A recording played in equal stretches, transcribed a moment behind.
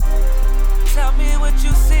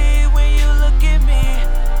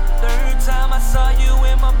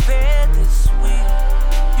your bed this week.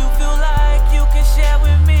 You feel like you can share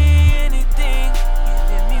with me anything.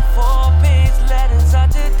 Giving me 4-page letters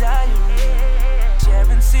out your diary.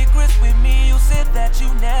 Sharing secrets with me, you said that you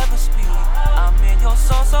never speak. I'm in your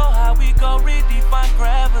soul, so how we go redefine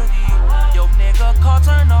gravity. Yo nigga call,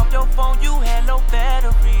 turn off your phone, you had low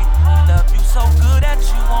battery. Love you so good that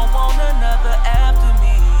you won't want another after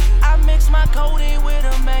me. I mix my codeine with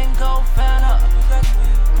a mango Fanta.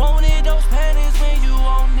 Wanted those panties when you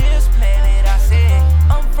on this planet. I said,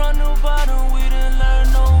 I'm from the bottom, we didn't learn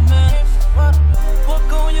no man.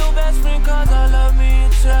 Fuck on your best friend, cause I love me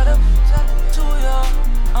and tell them. Two of y'all,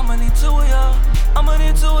 I'ma need two of y'all. I'ma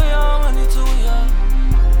need two of y'all, I'ma need two of y'all.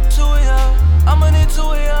 Two of y'all, I'ma need two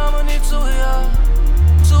of y'all, I'ma need two of y'all.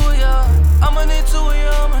 Two of y'all, I'ma need two of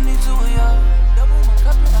y'all, I'ma need two of y'all. Double my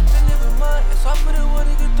cup and I fill it with mud. It's all for the what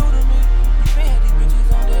it could do to me. We been had these bitches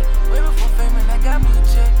on deck. Way before fame and that got me a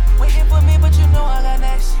check. Waiting for me, but you know I got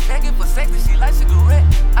next. She begging for sex and she like cigarette.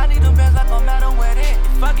 I need them bands like I'm not a wedding.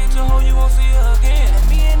 If I get your hoe, you won't see her again. And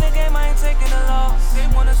me in the game, I ain't taking a loss. They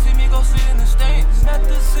wanna see me go sit in the stands. At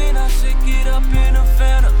the scene, I shake it up in a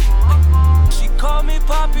Fanta. She called me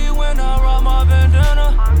Poppy when I robbed my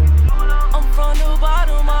bandana. I'm from the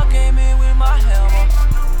bottom, I came in with my hammer.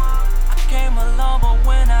 I came along, but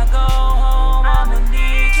when I go home, I'ma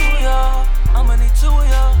need two of y'all. I'ma need two of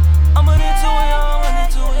y'all. I'ma need two of y'all. I'ma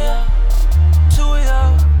need two of y'all. Two of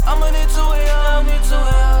y'all. I'ma need two of y'all. I'ma need two of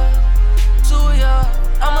y'all. Two of y'all.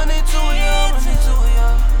 I'ma need two of y'all. I'ma need two of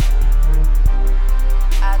y'all.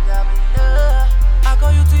 I got me love. I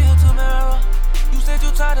call you to your mirror. You said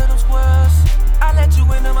you tired of them squares. I let you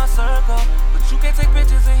into my circle, but you can't take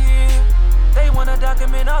pictures in here. They wanna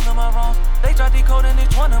document all of my wrongs. They try decoding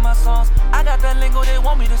each one of my songs. I got that lingo they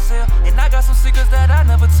want me to sell, and I got some secrets that I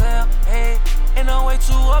never tell. Hey, ain't no way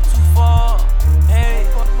too up, too far. Hey,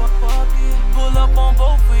 fuck it. Pull up on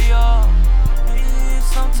both of y'all. Hey,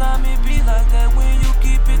 sometimes it be like that when you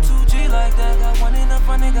keep it 2G like that. Got one in the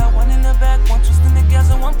front and got one in the back. One twisting the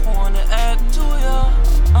gas and one pouring